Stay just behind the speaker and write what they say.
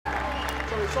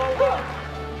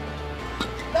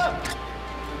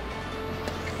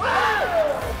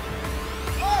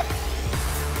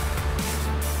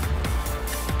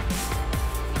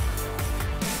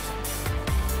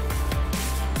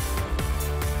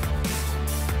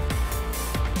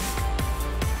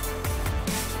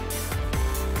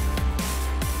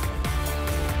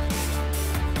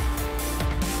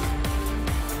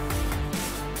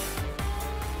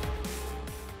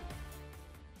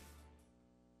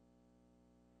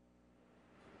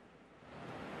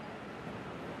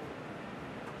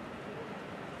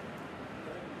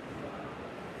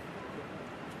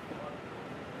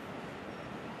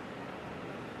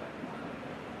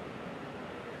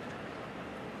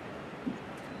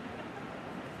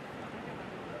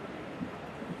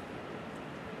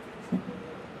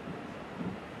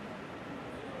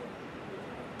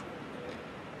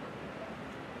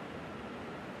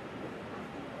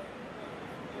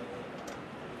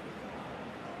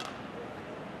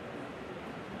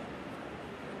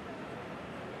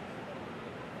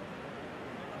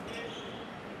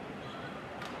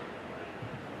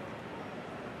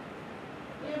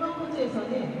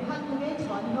코트에서는 한국의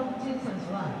전혁진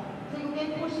선수와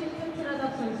태국의 코sit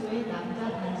페트라답 선수의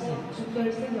남자 단식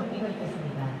준결승 경기가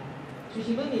있겠습니다.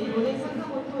 주심은 일본의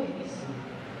사카모토 에미씨,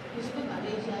 주심은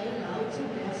말레이시아의 라우츠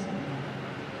베아씨입니다.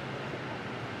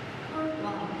 Court 1,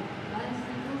 men's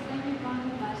single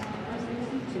semi-final match number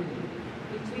 62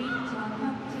 between Jeon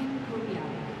Hyeok Jin, Korea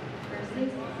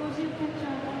versus Khosit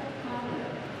Phetpradab, Canada.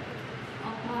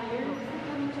 Umpire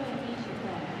Sakamito Emi,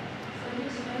 Japan.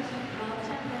 Service judge World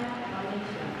Champion,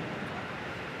 Malaysia.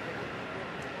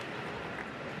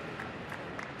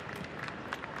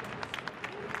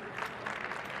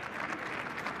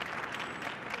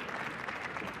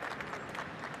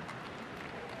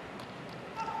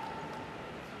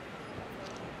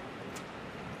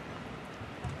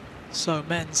 So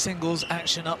men's singles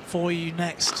action up for you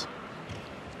next.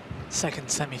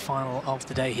 Second semi-final of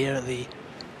the day here at the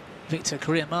Victor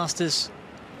Korea Masters.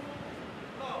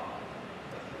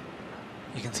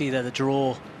 You can see there the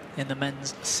draw in the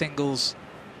men's singles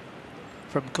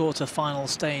from quarter-final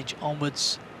stage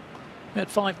onwards. We had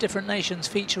 5 different nations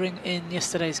featuring in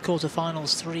yesterday's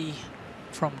quarter-finals, 3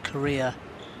 from Korea,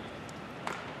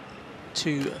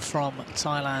 2 from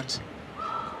Thailand.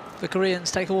 The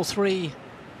Koreans take all 3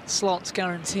 slots,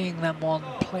 guaranteeing them 1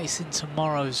 place in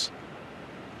tomorrow's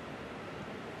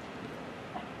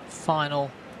final.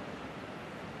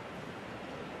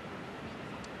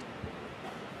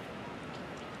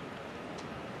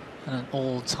 And an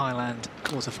all-Thailand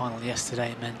quarter-final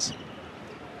yesterday meant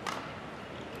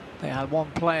they had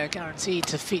 1 player guaranteed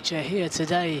to feature here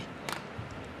today.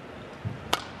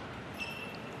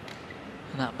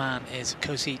 And that man is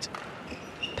Khosit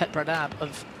Phetpradab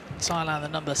of Thailand, the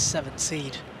number 7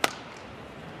 seed.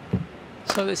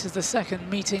 So this is the second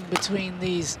meeting between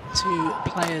these 2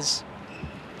 players.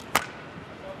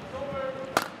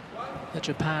 The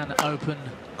Japan Open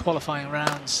qualifying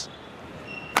rounds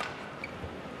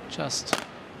just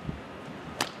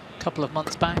a couple of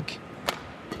months back.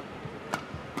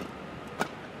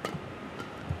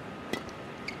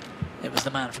 It was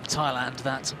the man from Thailand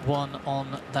that won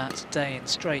on that day in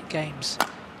straight games.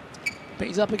 But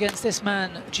he's up against this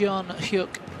man, Jeon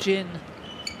Hyeok Jin,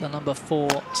 the number 4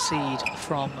 seed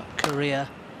from Korea.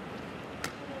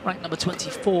 Ranked number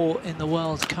 24 in the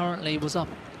world currently, was up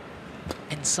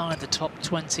inside the top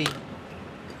 20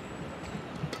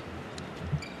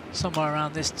 somewhere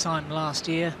around this time last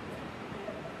year.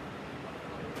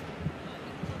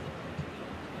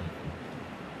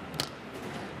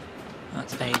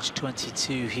 At age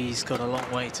 22, he's got a long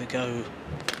way to go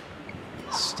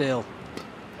still.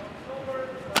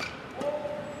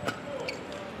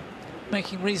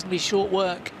 Making reasonably short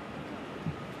work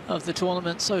of the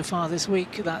tournament so far this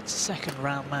week. That second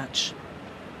round match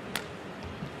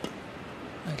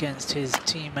against his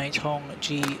teammate Hong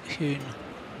Ji-hoon,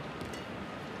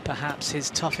 perhaps his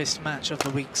toughest match of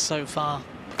the week so far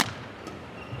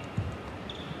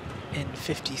in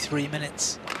 53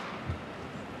 minutes.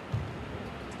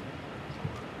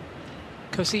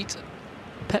 Khosit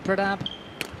Phetpradab,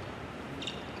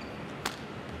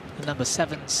 the number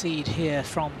 7 seed here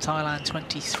from Thailand,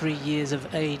 23 years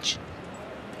of age.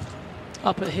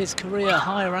 Up at his career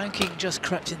high ranking, just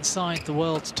crept inside the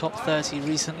world's top 30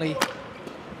 recently.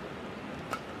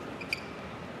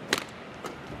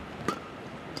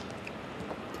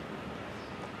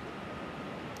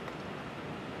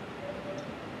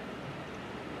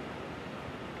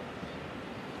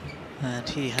 And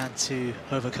he had to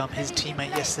overcome his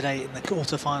teammate yesterday in the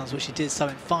quarterfinals, which he did so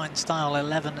in fine style,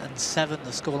 11-7,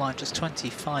 the scoreline just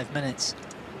 25 minutes.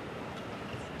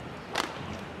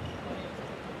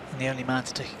 the only man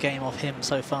to take a game off him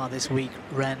so far this week,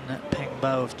 Ren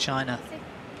Pengbo of China.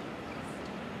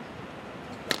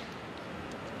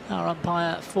 Our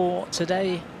umpire for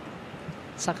today,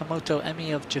 Sakamoto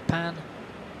Emi of Japan,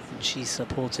 and she's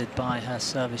supported by her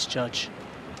service judge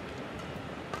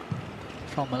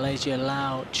from Malaysia,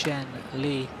 Lau Chen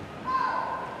Lee.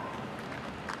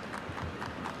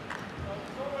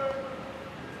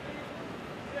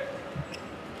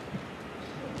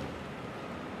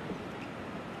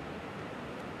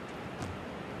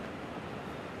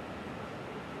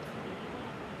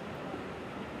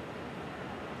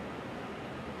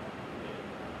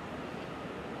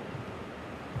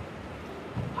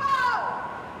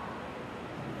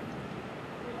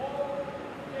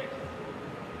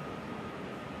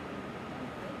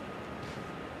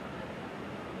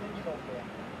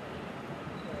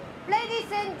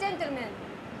 Ladies and gentlemen,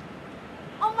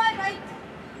 on my right,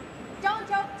 Jeon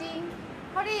Hyeok Jin,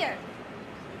 Korea.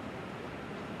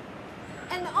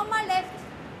 And on my left,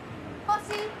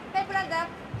 Khosit Phetpradab,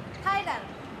 Thailand.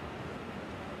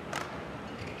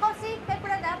 Khosit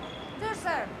Phetpradab, to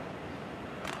serve.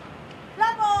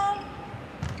 Love all.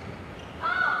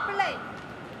 Play.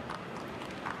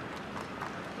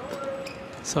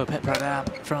 So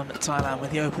Phetpradab from Thailand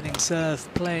with the opening serve,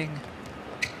 playing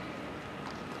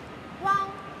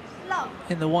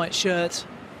in the white shirt.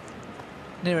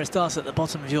 Nearest us at the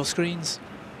bottom of your screens.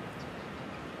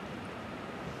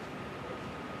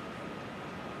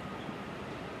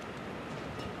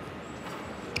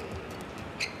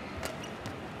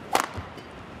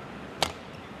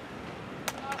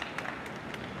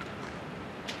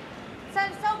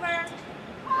 Service over.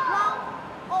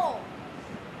 1-0.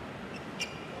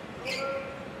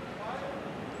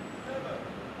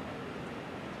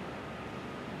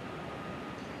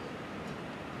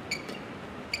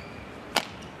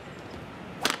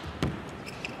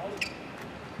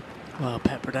 Well,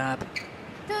 Phetpradab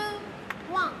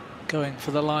 2-1. going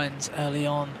for the lines early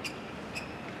on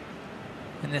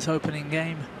in this opening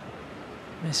game,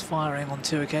 misfiring on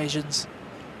 2 occasions.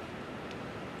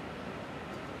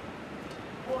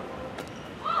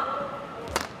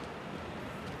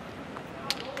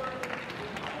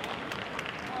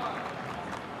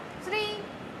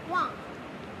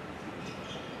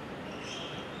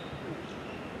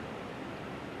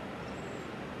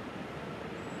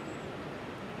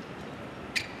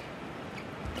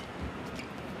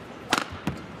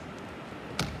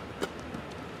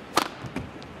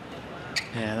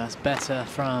 Yeah, that's better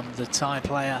from the Thai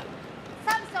player.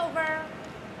 Service over.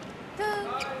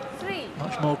 2-3.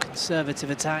 Much more conservative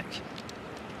attack.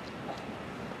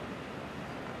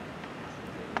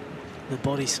 The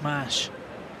body smash.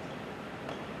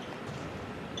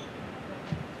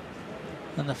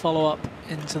 And the follow-up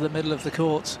into the middle of the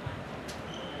court.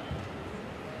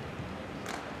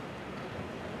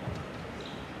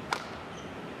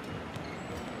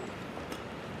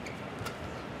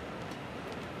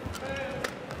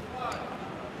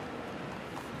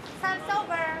 Service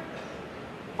over.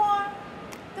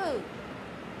 4-2.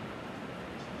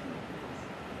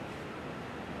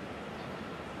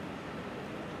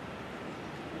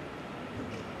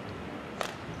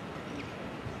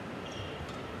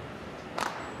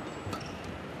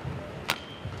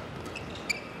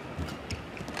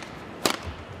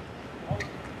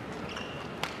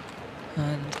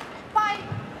 And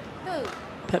 5-2.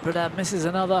 Phetpradab misses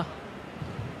another.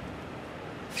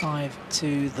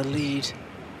 5-2 the lead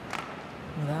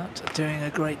without doing a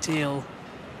great deal.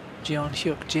 Jeon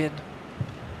Hyeok Jin.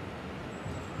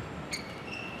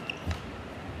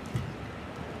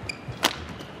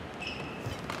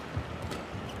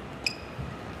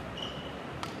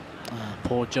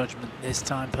 Poor judgment this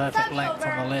time, perfect length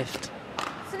on the lift.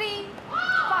 3-5.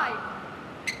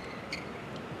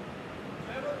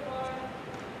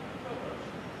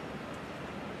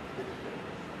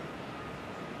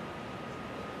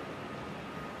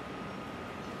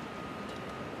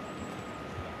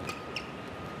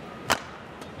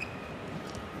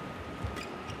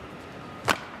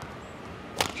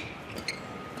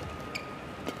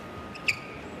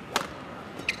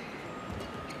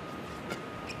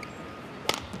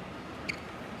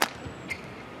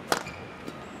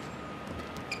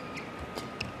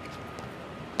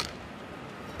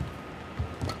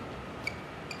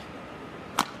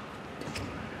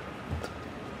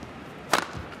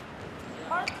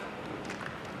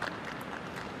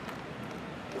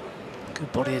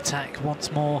 Good body attack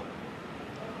once more.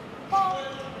 4-5.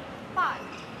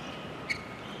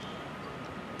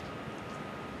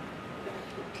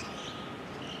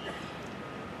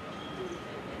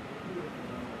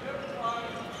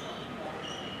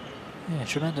 Yeah,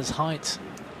 tremendous height.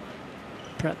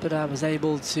 Phetpradab was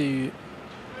able to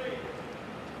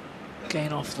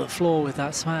gain off the floor with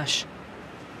that smash.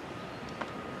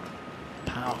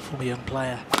 Powerful young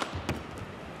player.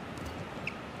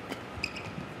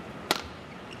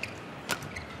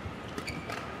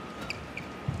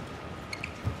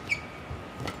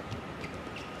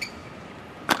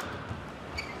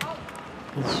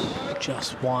 Oof,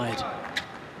 just wide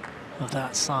of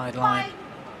that sideline.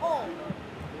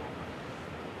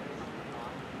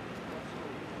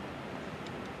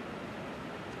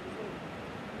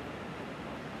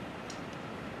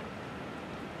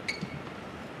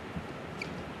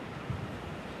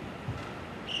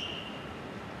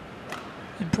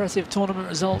 Impressive tournament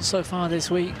results so far this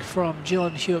week from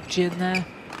Jeon Hyeok Jin there.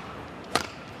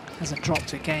 Hasn't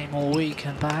dropped a game all week,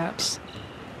 and perhaps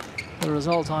the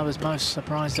result I was most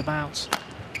surprised about,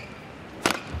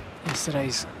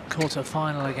 yesterday's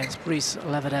quarter-final against Prix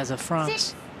of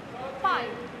France. 6-5.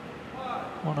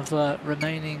 One of the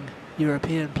remaining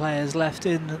European players left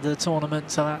in the tournament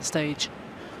to that stage.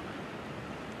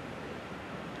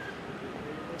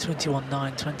 21-9,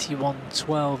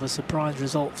 21-12, a surprise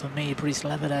result for me. Prix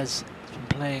has been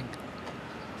playing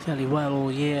fairly well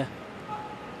all year.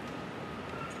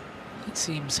 It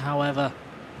seems, however,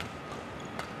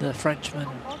 the Frenchman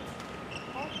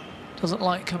doesn't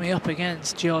like coming up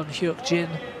against Jeon Hyeok Jin.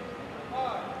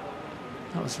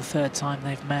 That was the third time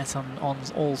they've met on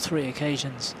all three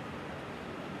occasions.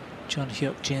 Jeon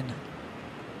Hyeok Jin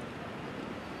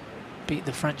beat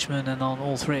the Frenchman, and on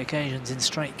all three occasions in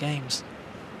straight games.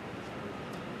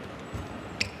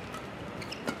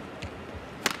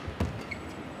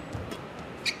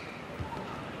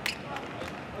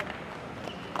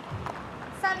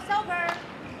 Service over.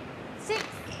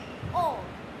 6-all.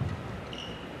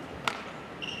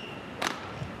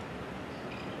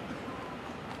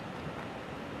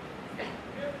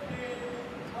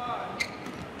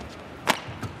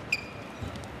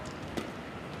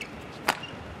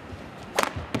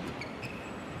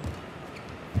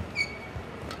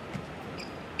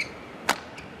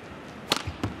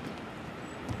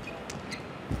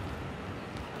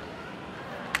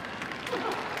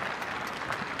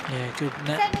 Yeah, good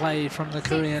net play from the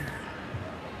Korean.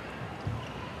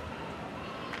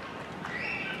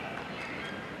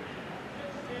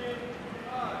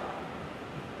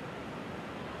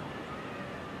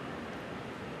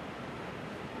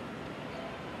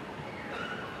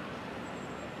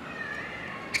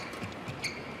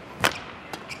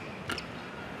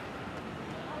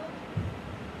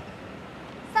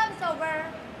 Service over.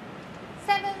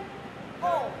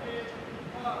 7-all.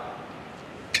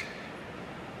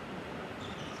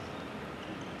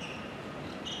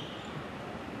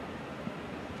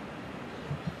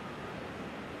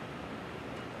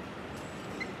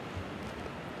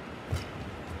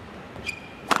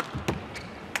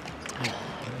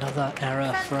 Another error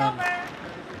Service from over.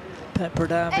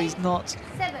 Phetpradab. He's not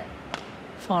 7.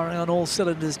 firing on all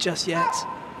cylinders just yet.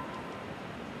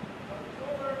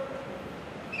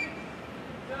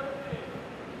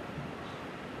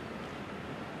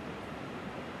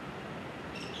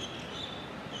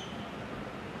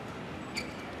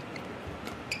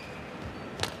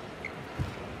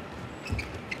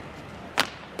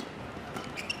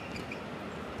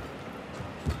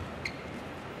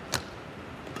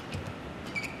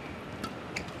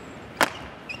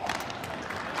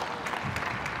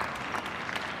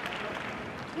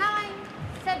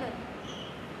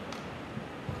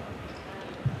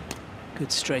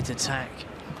 Good straight attack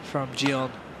from Jeon.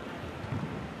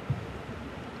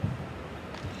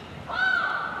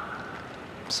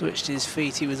 Switched his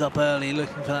feet, he was up early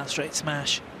looking for that straight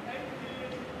smash.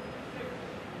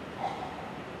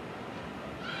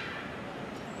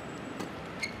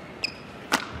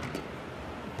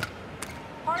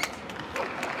 Part.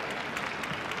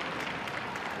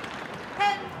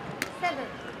 10-7.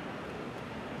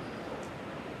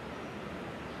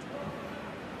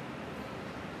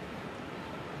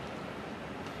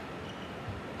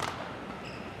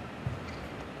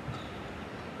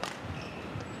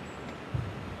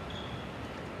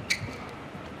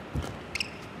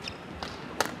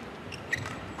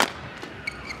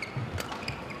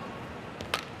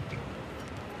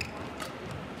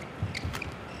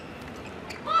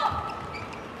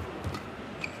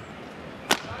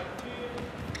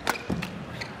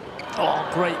 Oh,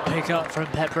 great pickup from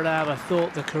Phetpradab. I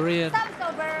thought the Korean Service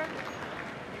over.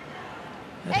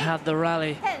 had the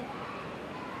rally 10.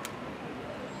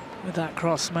 with that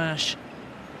cross smash.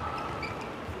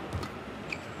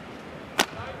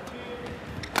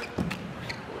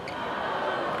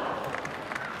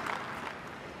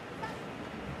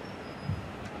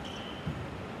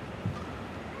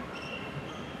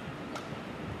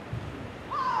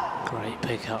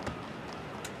 Great pickup.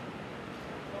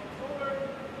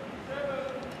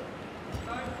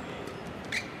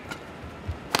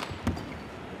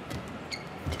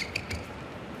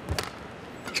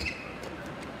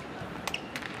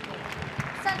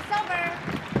 Service over.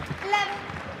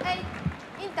 11-8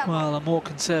 in double. Well, a more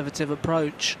conservative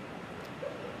approach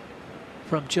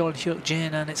from Jeon Hyeok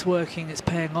Jin, and it's working, it's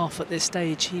paying off at this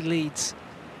stage. He leads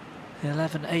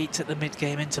 11-8 at the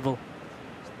mid-game interval.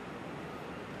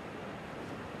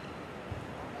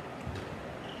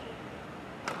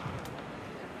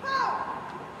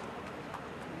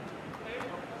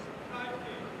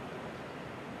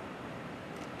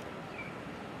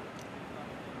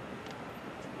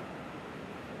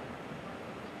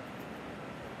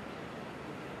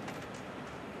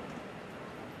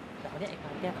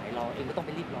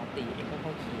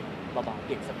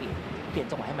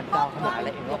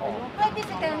 Twenty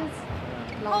seconds.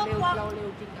 Hold walk.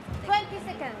 20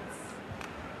 seconds.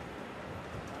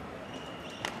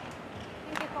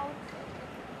 Thank you, coach.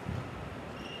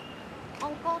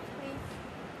 On court, please.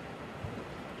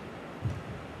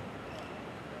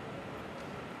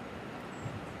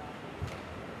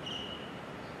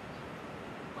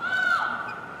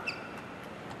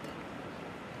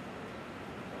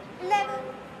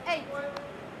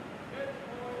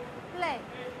 Play.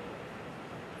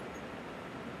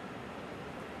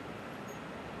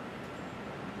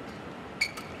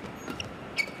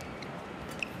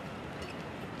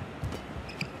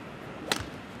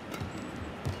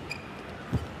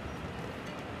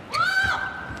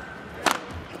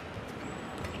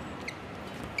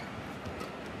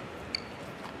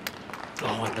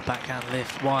 Oh, and the backhand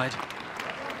lift wide.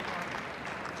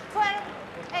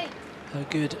 12-8. A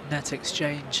good net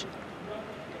exchange.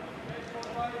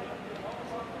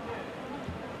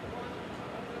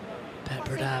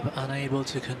 Phetpradab unable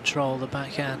to control the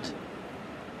backhand.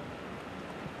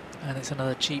 And it's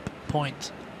another cheap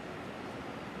point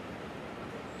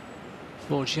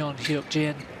for Jeon Hyeok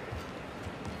Jin.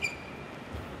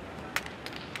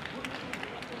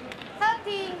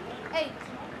 13-8.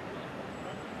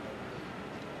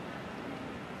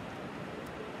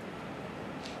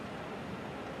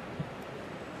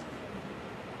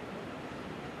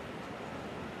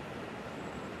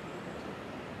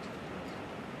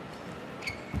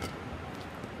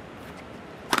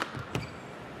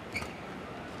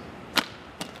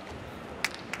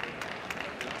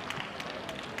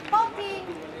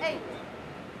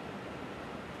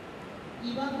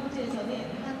 이번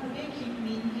부제에서는 한국의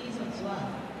김민기 선수와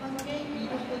한국의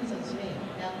이동근 선수의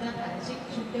남자 단식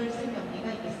준결승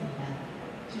경기가 있겠습니다.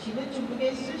 주심은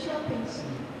중국의 수시어팽 씨,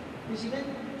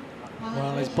 부심은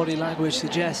Well, his body language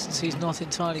suggests he's not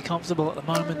entirely comfortable at the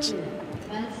moment.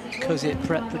 Khosit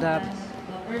Phetpradab.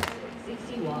 Number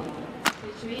 61,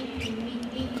 featuring Kim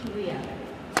Min-gi, Korea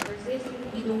versus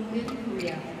Lee-Dong-gun,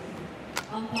 Korea.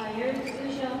 Umpire Su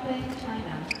Xiaopeng,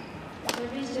 China.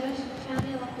 Service judge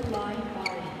Channel of the Line,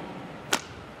 Bahrain.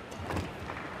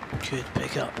 Good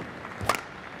pickup.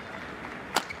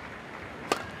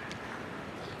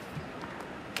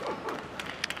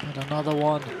 And another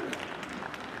one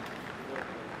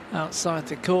outside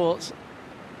the court.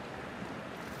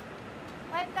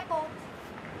 Wipe the court.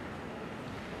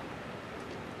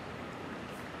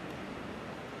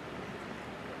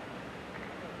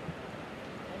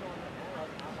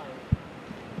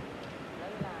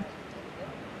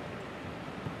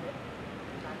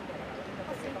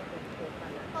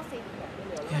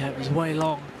 Yeah, it was way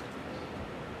long.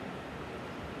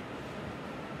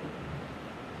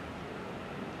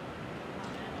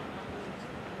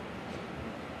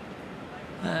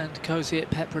 And Khosit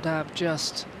Phetpradab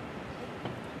just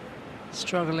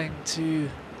struggling to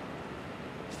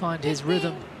find his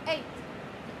rhythm. 8.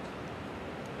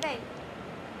 Play.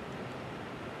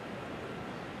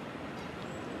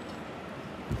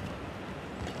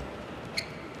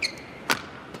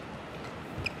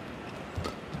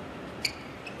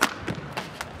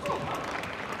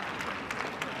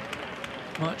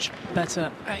 Much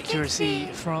better accuracy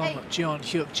from Jeon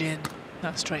Hyeok Jin.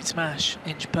 That straight smash,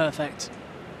 inch perfect.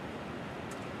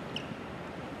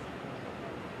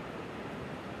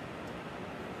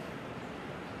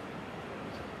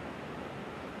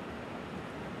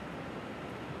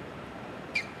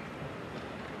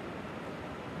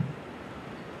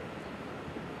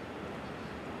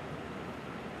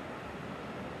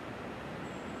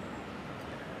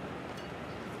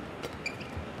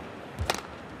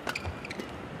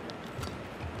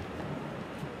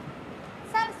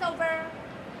 Service over.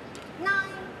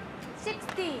 9-6.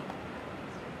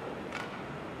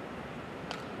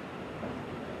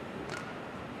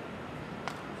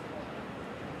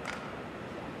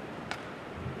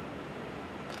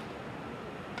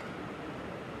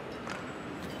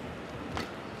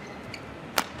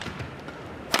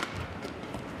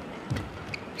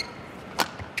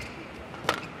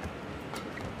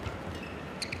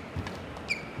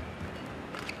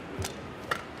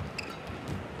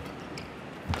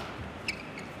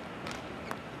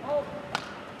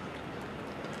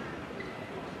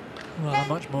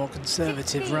 Much more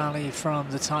conservative rally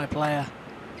from the Thai player.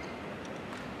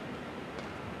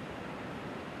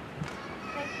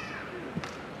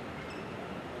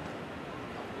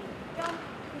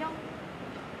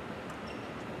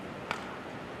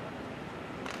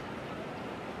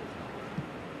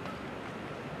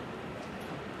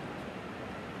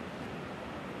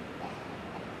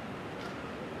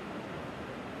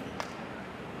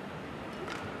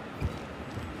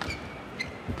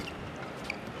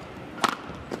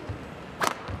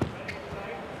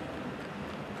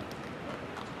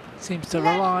 Seems to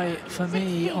rely, for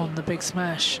me, on the big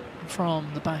smash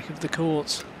from the back of the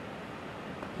court.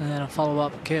 And then a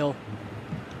follow-up kill.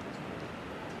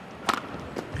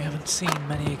 We haven't seen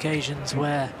many occasions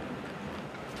where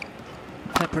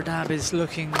Phetpradab is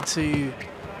looking to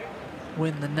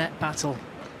win the net battle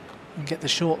and get the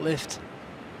short lift.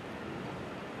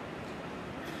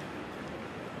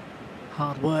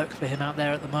 Hard work for him out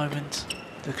there at the moment.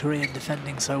 The Korean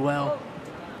defending so well.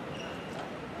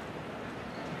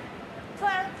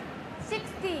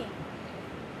 12-16.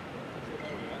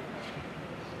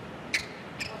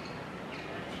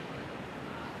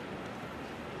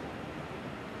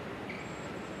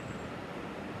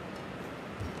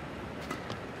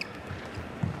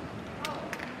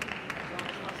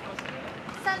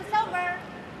 Sun's over.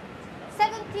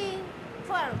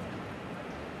 17-12.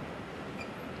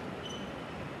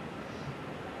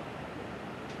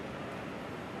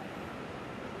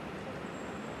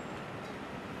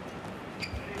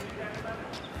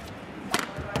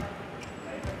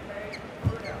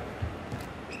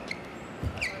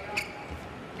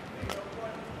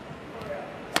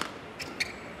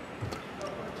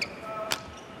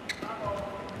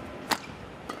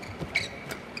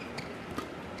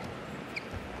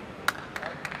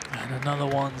 Another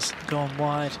one's gone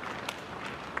wide.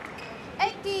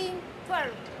 18-12.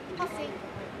 Khosit.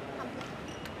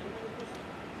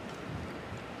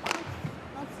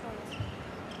 Not so.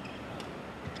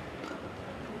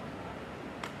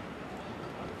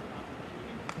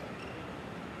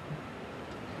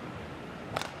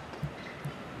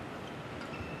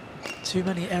 Too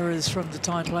many errors from the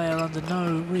Thai player under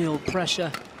no real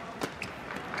pressure.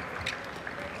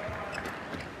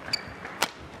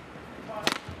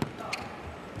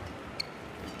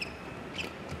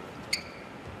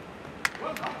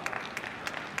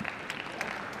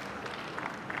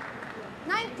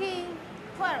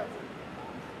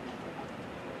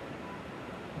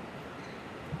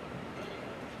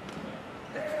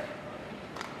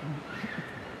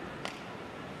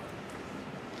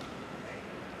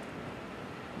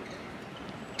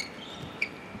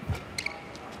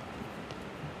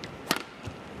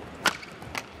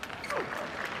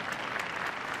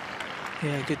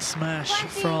 Yeah, good smash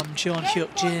from Jeon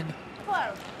Hyeok Jin.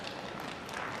 12.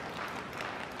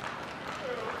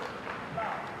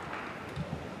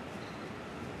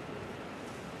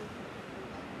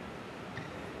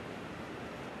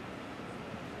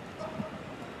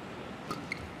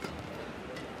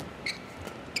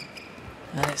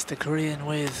 And it's the Korean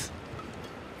with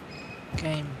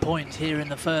game point here in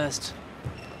the first.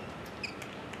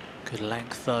 Good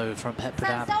length though from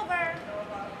Phetpradab. Sun's over.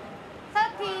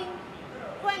 13-20.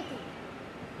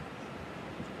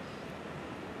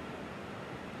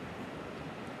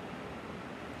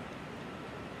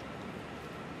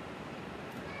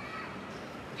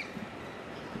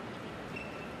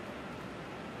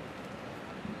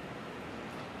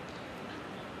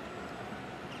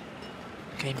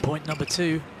 Game point number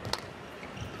 2.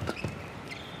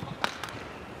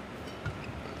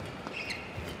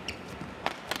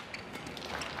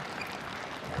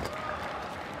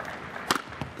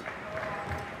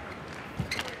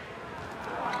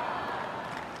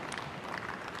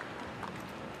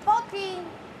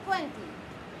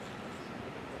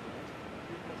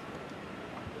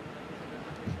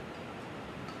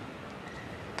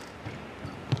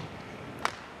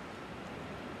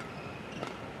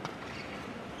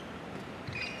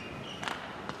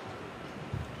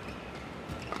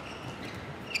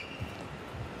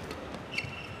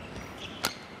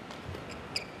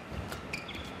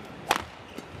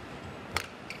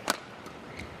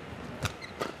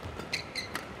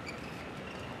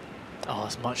 Oh,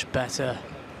 it's much better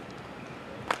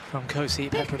from Khosit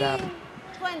Phetpradab.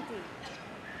 15-20.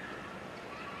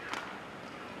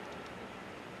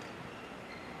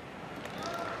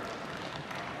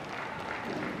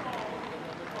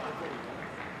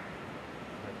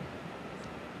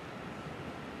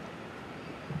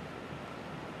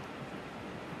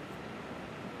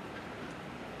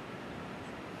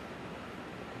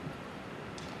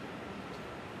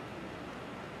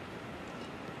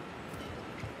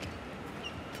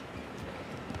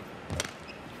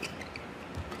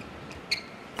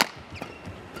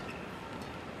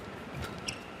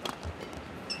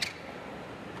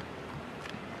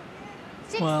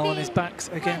 Well, on his back's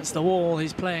against the wall,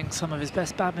 he's playing some of his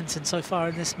best badminton so far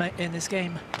in this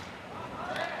game.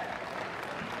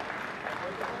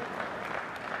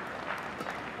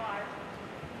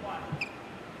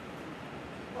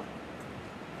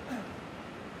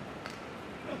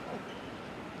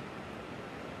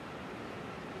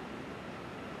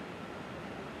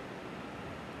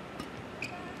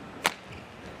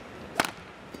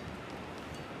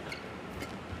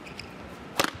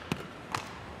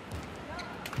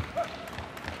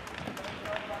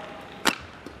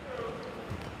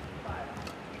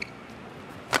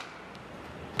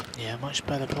 Yeah, much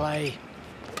better play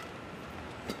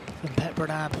from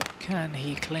Phetpradab. Can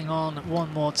he cling on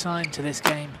one more time to this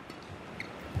game?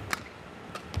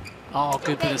 Oh,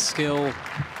 good bit of skill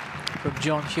from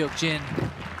Jeon Hyeok Jin.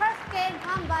 First game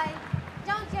won by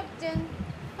Jeon Hyeok Jin,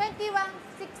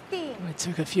 21-16. It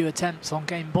took a few attempts on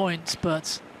game points,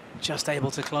 but just able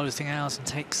to close things out and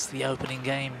takes the opening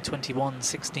game,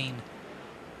 21-16.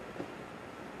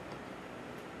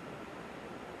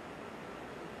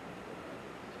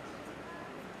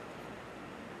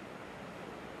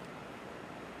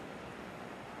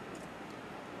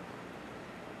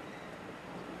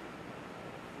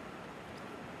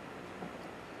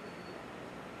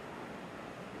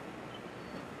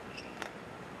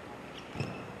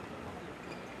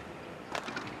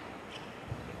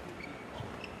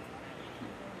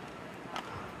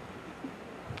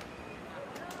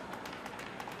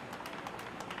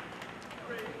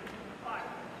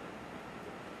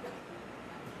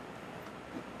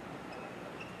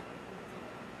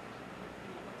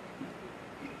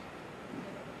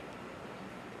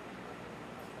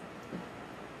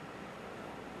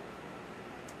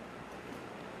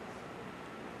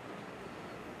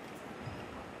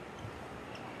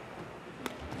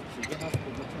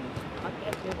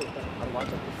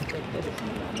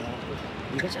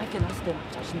 네가 짧게 나왔을 때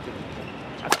자신 있게 짧게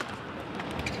나왔어.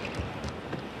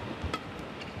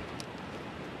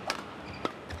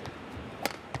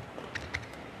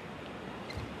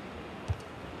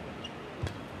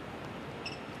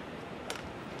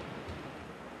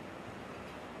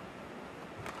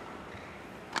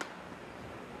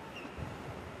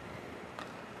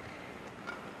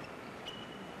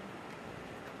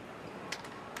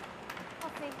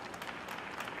 Okay.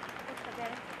 It's the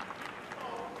bell.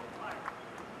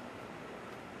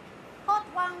 Hot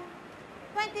 1,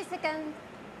 20 seconds.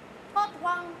 Hot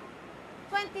 1,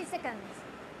 20 seconds.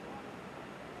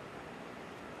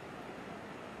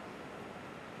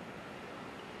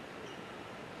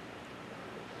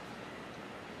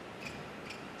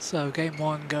 So game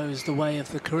one goes the way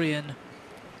of the Korean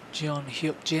Jeon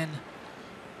Hyeok Jin.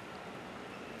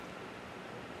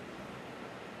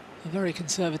 A very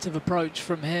conservative approach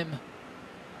from him.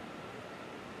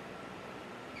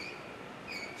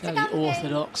 Fairly Second game.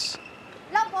 orthodox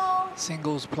Love ball.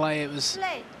 singles play. It was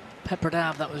Play.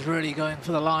 Phetpradab that was really going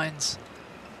for the lines.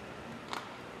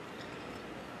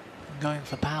 And going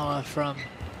for power from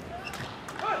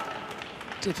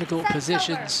difficult Set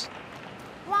positions.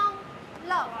 1,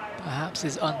 love. Perhaps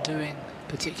is undoing,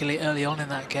 particularly early on in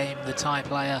that game, the Thai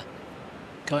player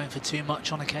going for too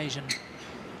much on occasion.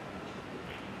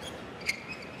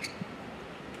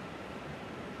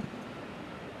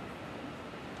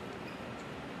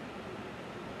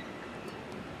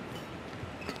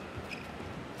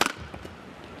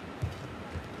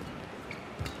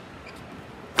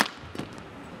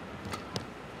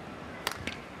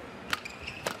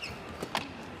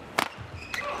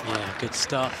 Yeah, good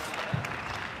stuff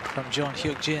from Jeon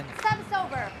Hyeok Jin. Service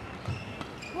over.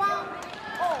 1-0.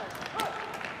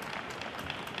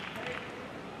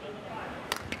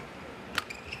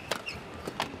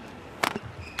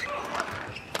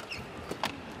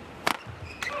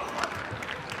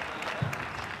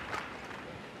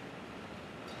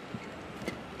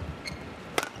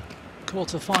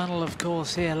 Quarter-final, of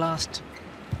course, here last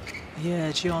year,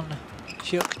 Jeon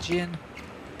Hyeok Jin.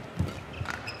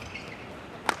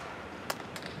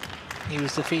 He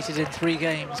was defeated in 3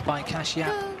 games by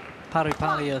Kashyap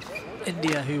Paripalli of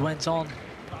India, who went on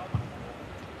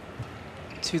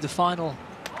to the final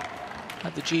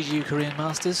at the Jeju Korean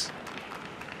Masters.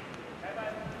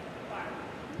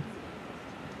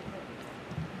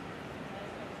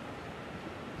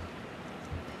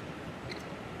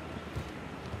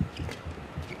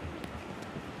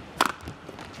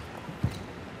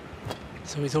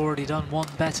 So he's already done one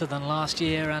better than last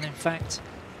year, and in fact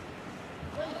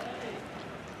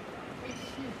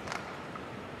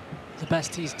the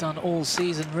best he's done all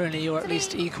season, really, or at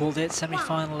least equalled it.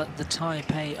 Semi-final at the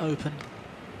Taipei Open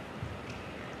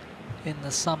in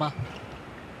the summer.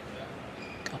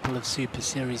 Couple of Super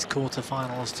Series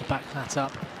quarterfinals to back that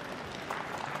up.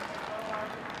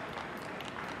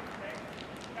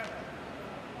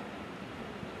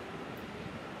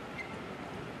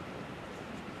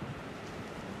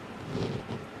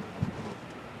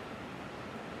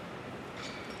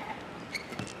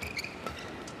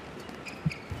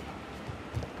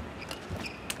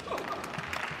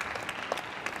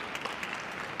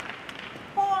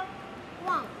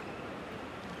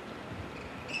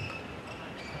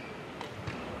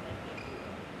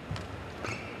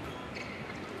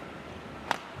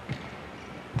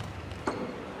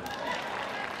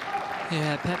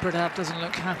 Yeah, Phetpradab doesn't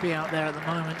look happy out there at the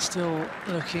moment, still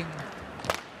looking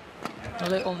a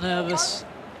little nervous.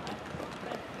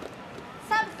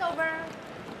 Service over.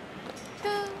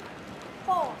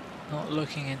 2-4. Not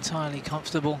looking entirely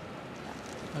comfortable,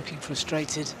 looking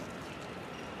frustrated.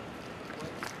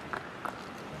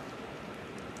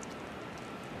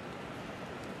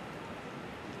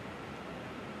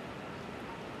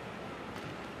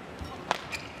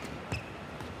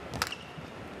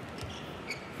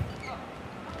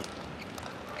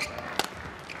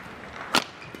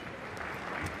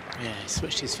 Yeah, he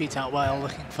switched his feet out well,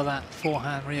 looking for that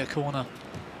forehand rear corner.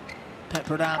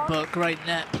 Phetpradab, but great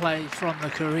net play from the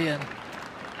Korean.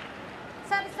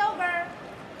 Service over.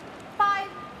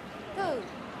 5-2.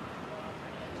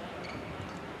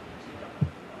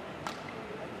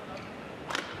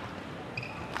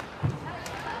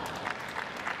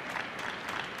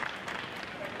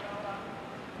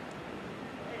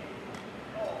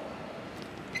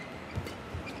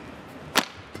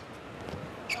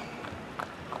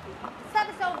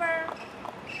 Service over.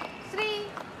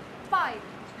 3-5.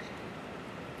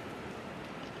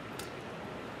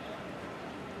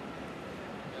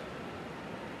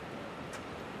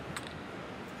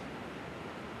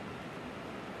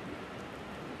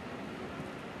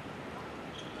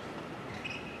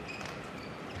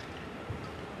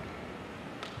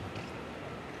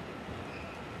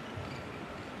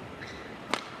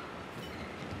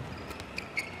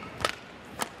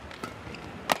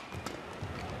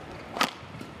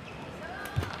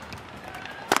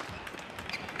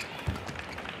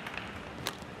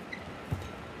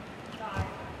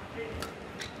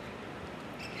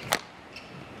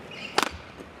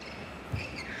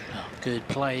 Good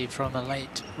play from a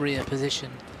late rear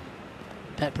position.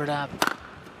 Phetpradab.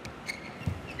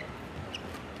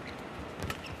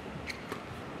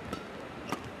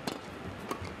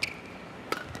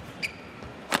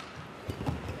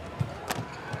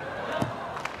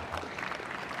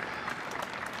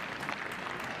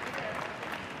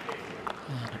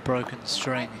 And a broken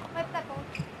string.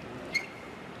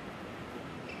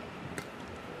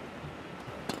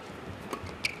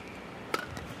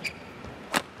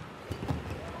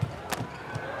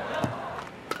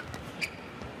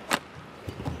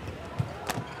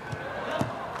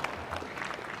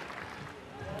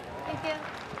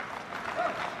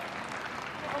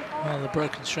 Well, the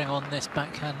broken string on this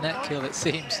backhand net kill, it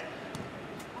seems.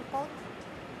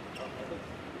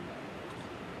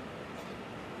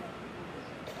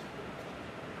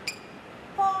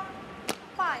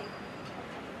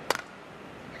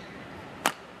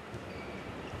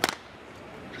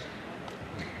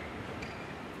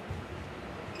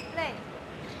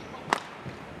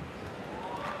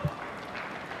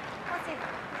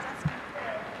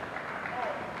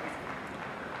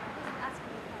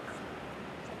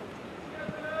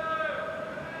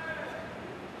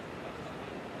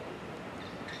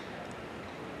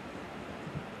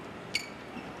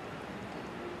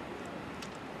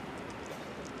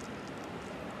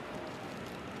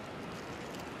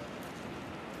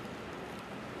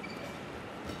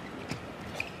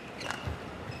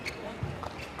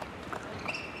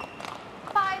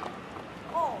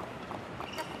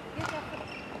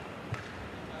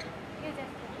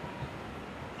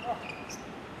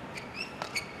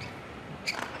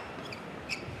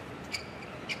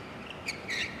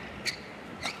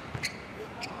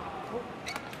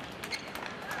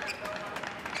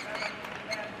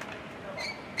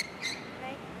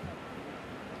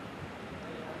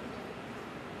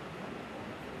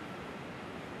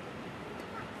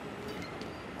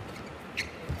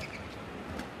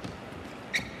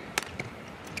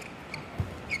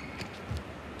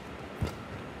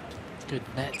 Good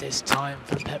net this time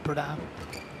for Phetpradab.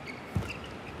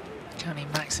 Can he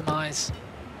maximise?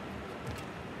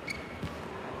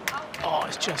 Oh,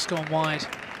 it's just gone wide.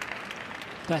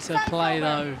 Better play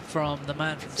though from the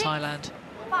man from Thailand.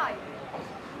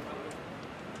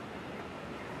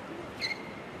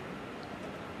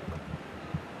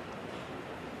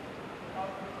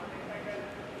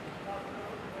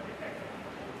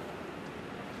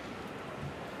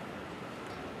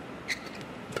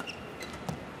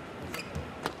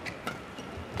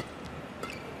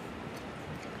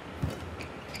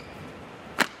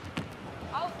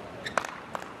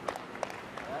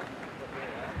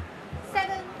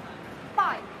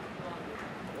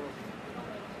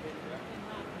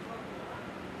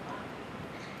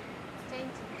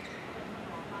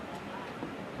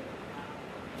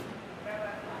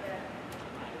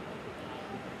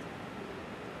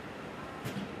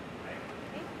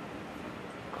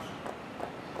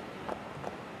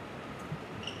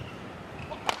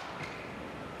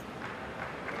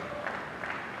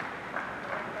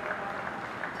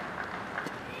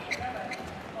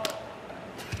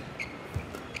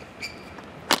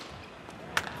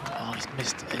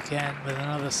 Missed again with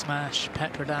another smash,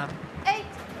 Phetpradab.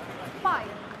 8-5.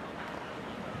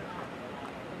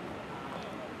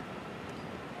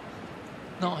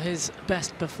 Not his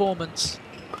best performance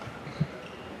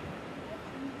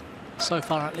so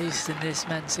far, at least in this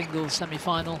men's singles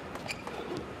semi-final.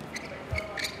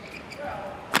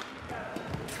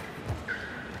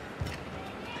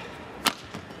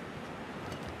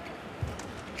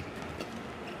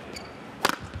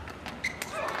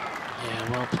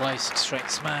 Yeah, well placed, straight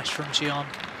smash from Jeon.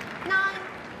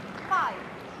 9-5.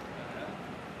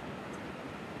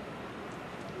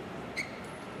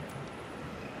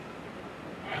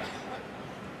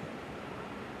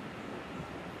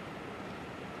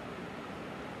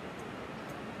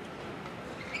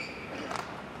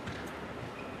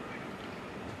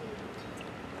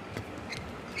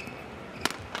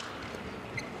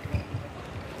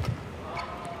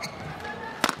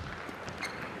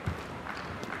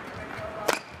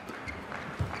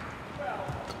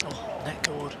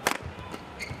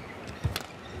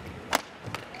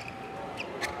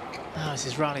 Oh, is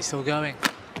his rally still going?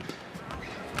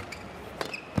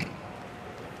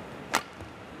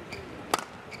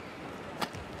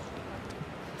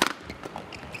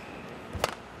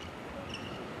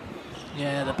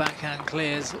 Yeah, the backhand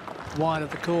clears wide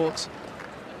of the court.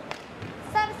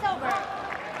 Service over.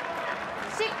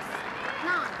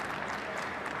 6-9.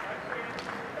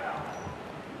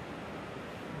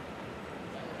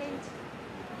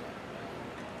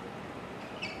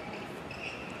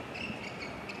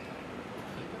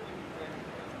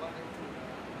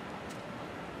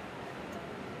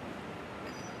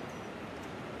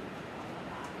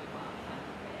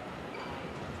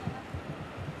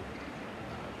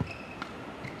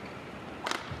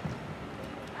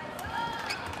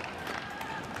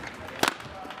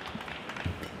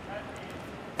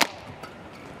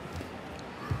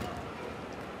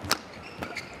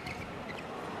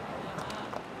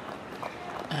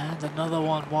 And another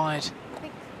one wide.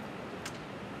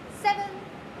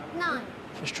 7-9.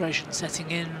 Frustration setting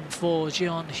in for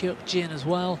Jeon Hyeok Jin as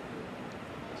well.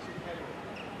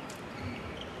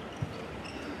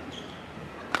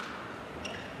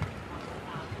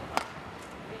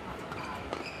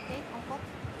 Okay, on court.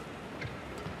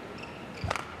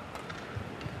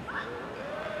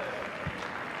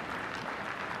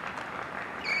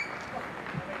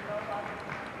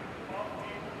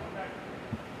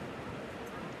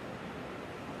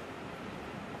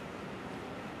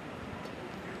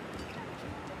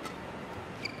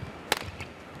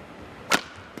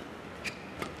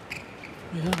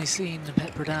 We've only seen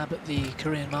Phetpradab at the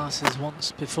Korean Masters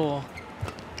once before,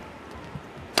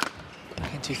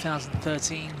 back in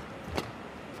 2013.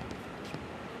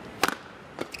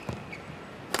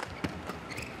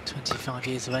 "25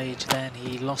 years of age then,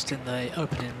 he lost in the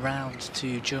opening round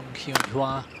to Jeon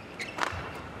Hyeok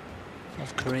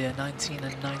of Korea, 19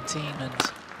 and 19, and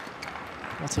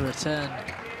what a return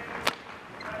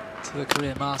to the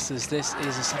Korean Masters. This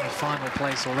is a semi-final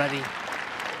place already.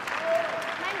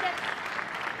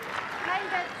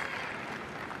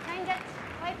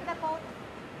 Wait for the court.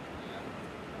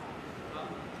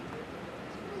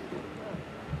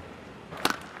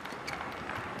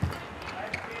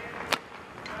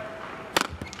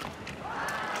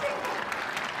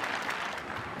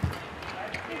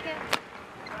 Thank you.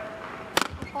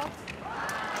 On court.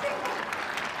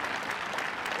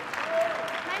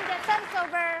 Minded service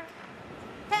over.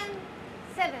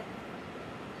 10-7.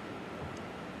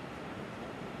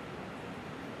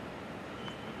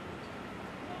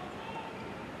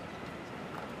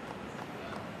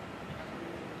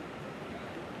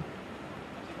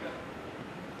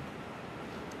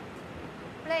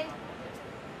 Play.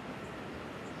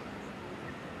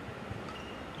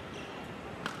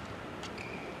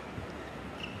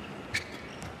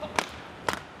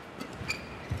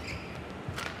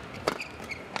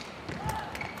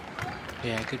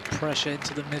 Yeah, good pressure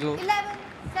into the middle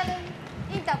 11-7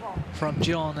 interval. from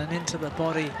Jeon and into the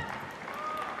body.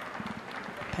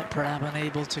 Phetpradab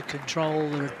unable to control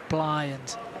the reply,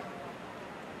 and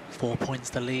 4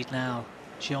 points the lead now.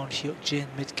 Jeon Hyeok Jin,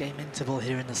 mid-game interval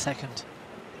here in the second.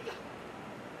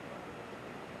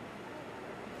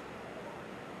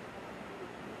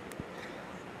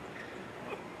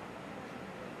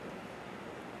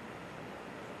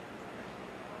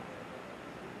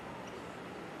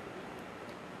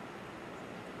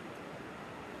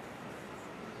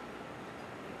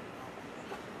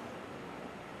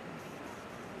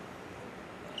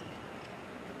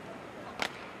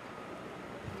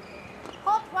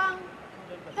 Hot one,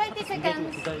 20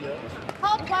 seconds.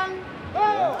 Hot one,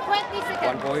 20 One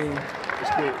seconds. point is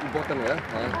too important, yeah?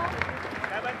 On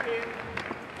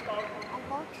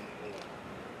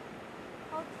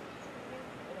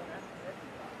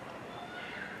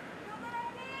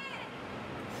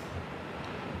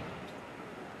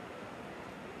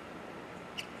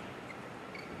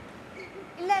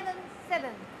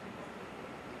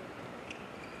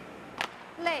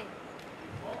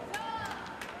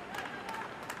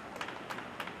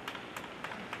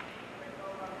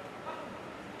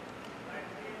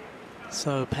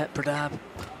So Phetpradab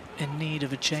in need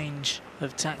of a change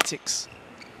of tactics.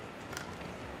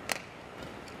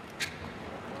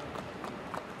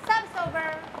 Service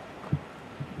over.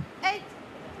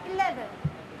 8-11.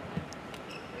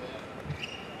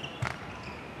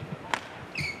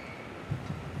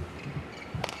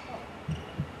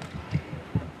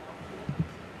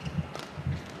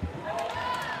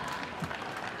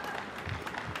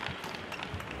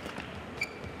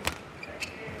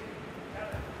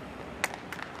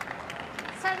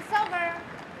 Service over.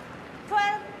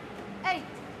 12-8.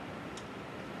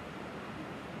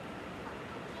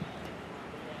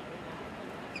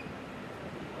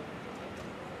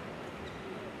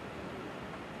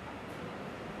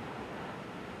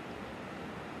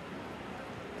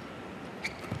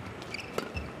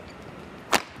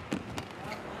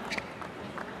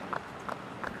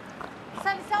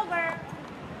 Service over.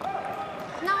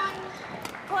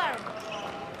 9-12.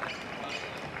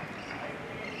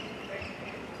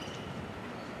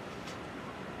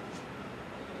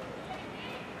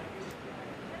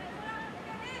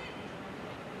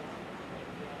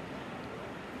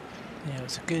 Yeah, it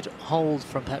was a good hold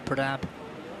from Phetpradab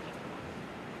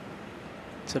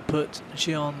to put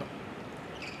Jeon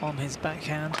on his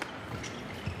backhand.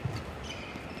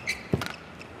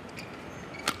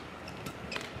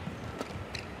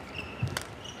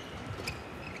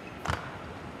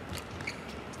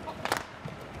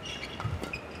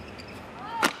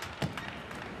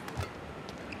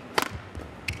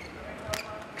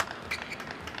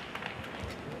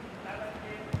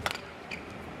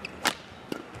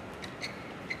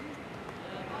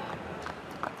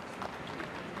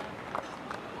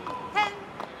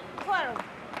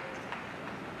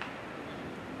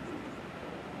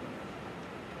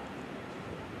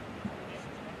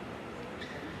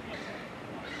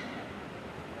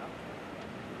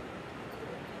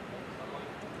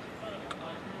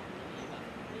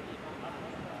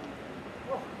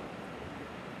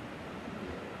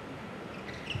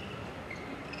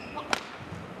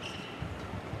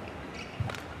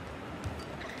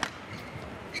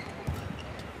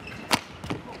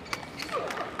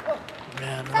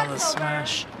 And another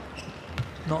smash,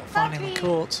 not finding the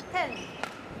court. 10.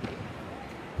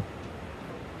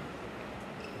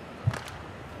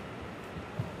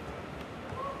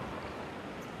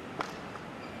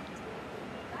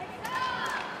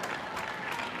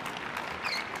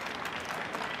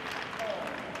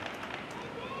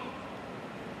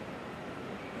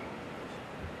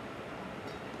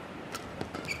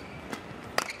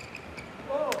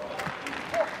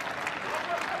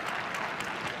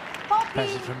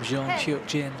 Passage from Jeon Hyeok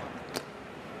Jin.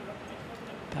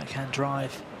 Backhand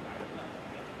drive.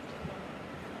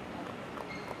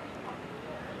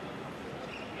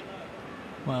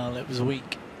 Well, it was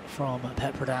weak from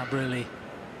Phetpradab, really.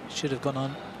 Should have gone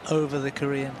on over the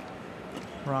Korean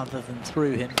rather than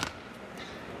through him.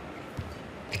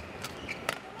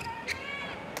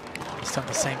 He's done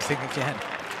the same thing again.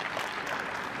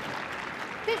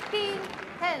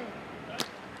 15-10.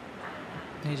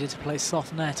 Needed to play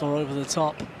soft net or over the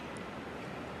top.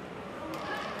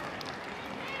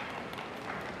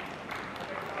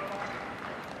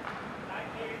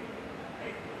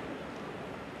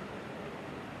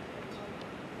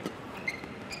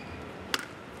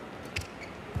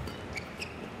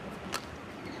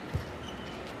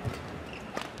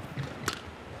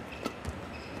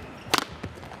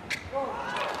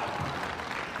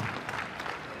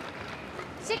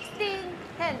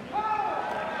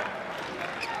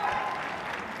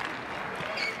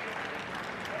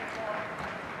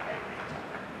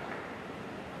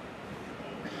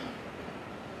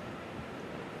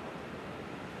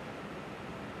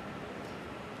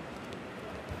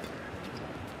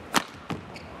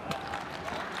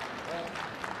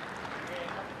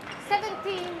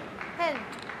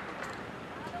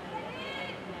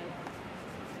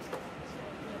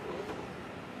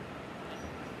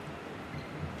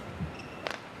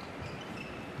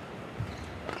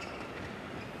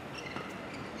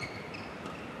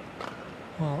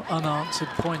 Well, unanswered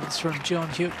points from Jeon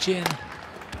Hyeok Jin.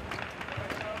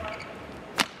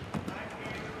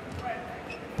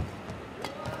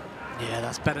 Yeah,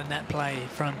 that's better net play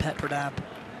from Phetpradab.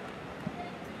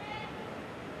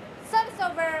 Service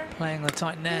over. Playing the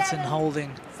tight net 11, and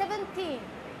holding 17.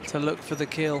 to look for the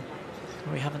kill.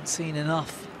 We haven't seen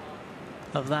enough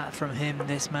of that from him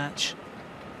this match.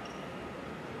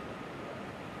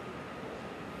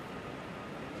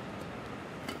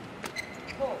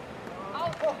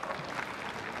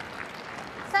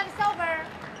 Service over.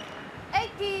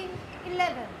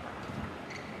 18-11.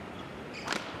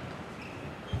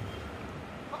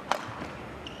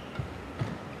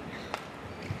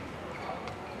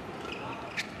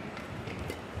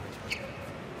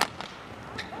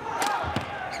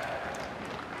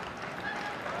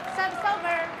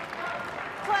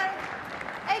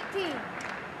 14.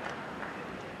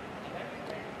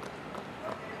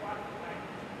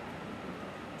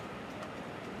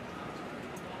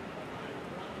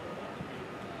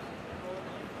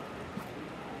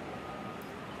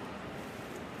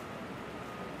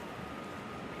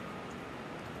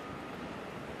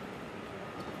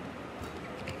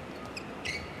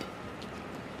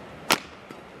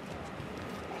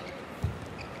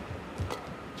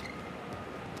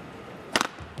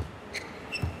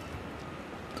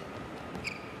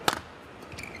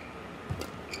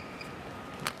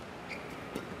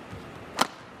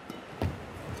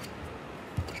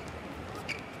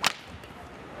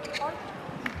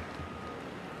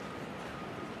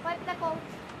 What the coach?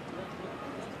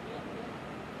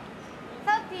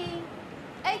 30,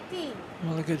 18.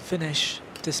 Well, a good finish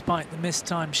despite the missed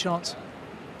time shot.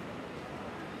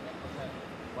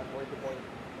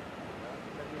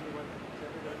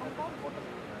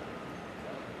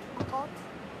 Coach.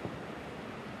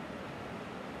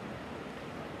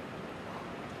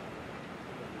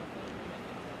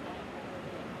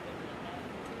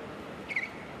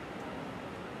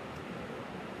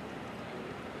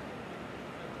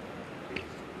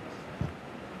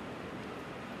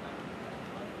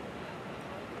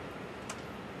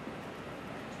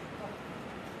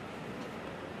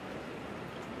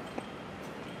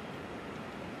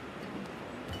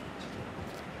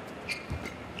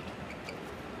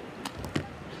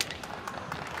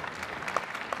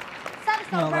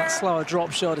 Well, that slower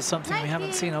drop shot is something we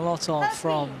haven't seen a lot of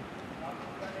from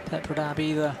Phetpradab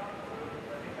either.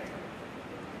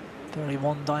 Very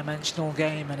one-dimensional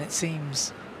game, and it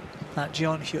seems that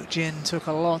Jeon Hyeok Jin took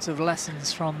a lot of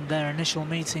lessons from their initial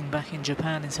meeting back in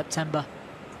Japan in September.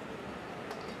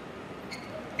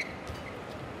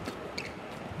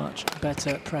 Much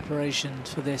better preparation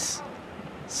for this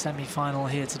semi-final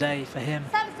here today for him.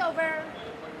 Service over.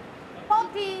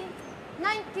 40,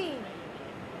 19.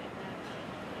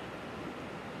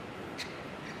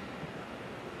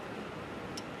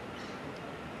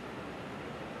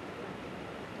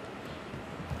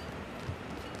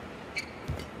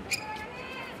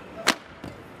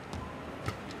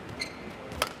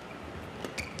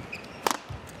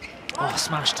 Oh,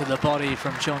 smash to the body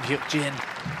from Jeon Hyeok Jin.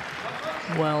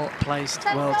 Well placed,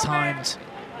 well timed.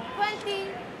 20,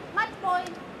 match point,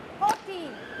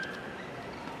 14.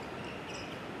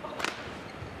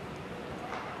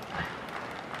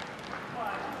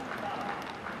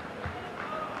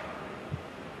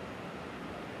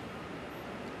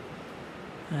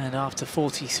 And after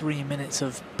 43 minutes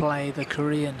of play, the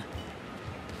Korean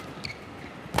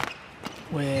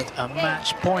with a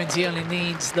match point. He only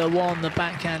needs the one, the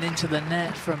backhand into the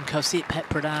net from Khosit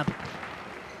Phetpradab.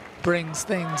 Brings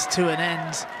things to an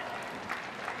end.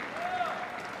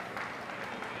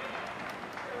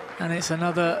 And it's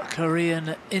another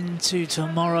Korean into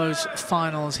tomorrow's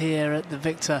finals here at the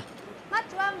Victor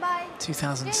Match won by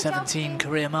 2017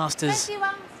 Korea Masters.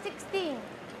 21-16,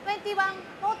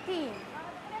 21-14.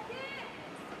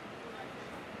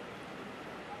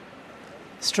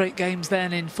 Straight games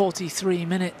then in 43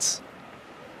 minutes.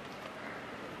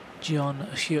 Jeon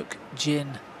Hyeok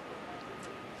Jin,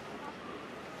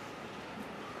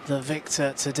 the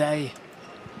victor today.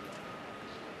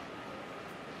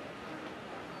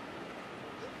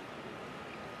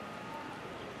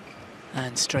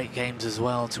 And straight games as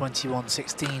well,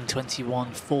 21-16,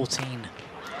 21-14.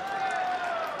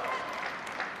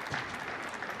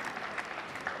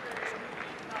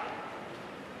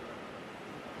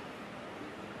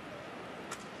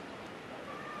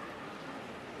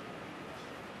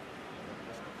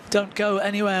 Don't go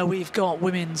anywhere, we've got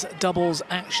women's doubles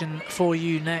action for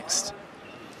you next.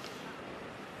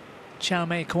 Chow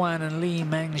Mei Kwan and Lee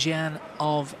Meng Jian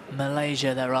of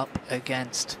Malaysia, they're up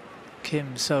against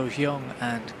Kim So Hyung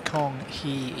and Kong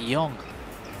Hee Yong.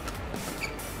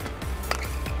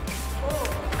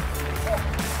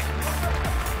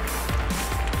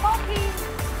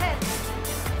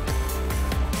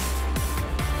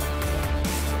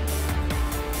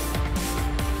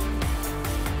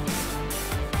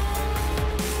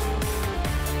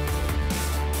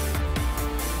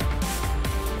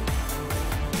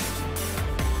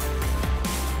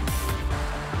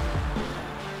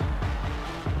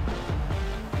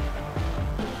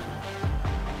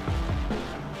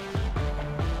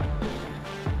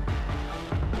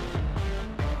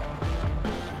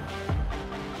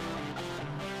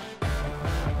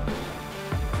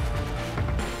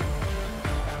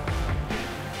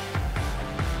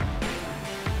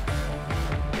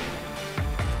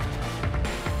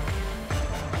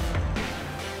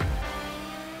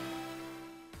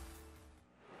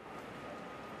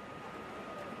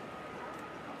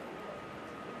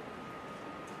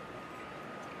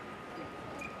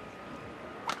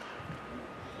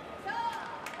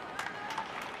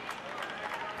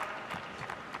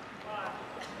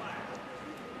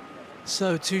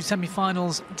 So 2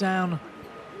 semi-finals down.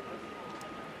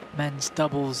 Men's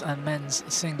doubles and men's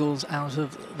singles out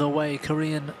of the way.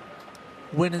 Korean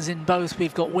winners in both.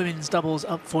 We've got women's doubles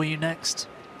up for you next.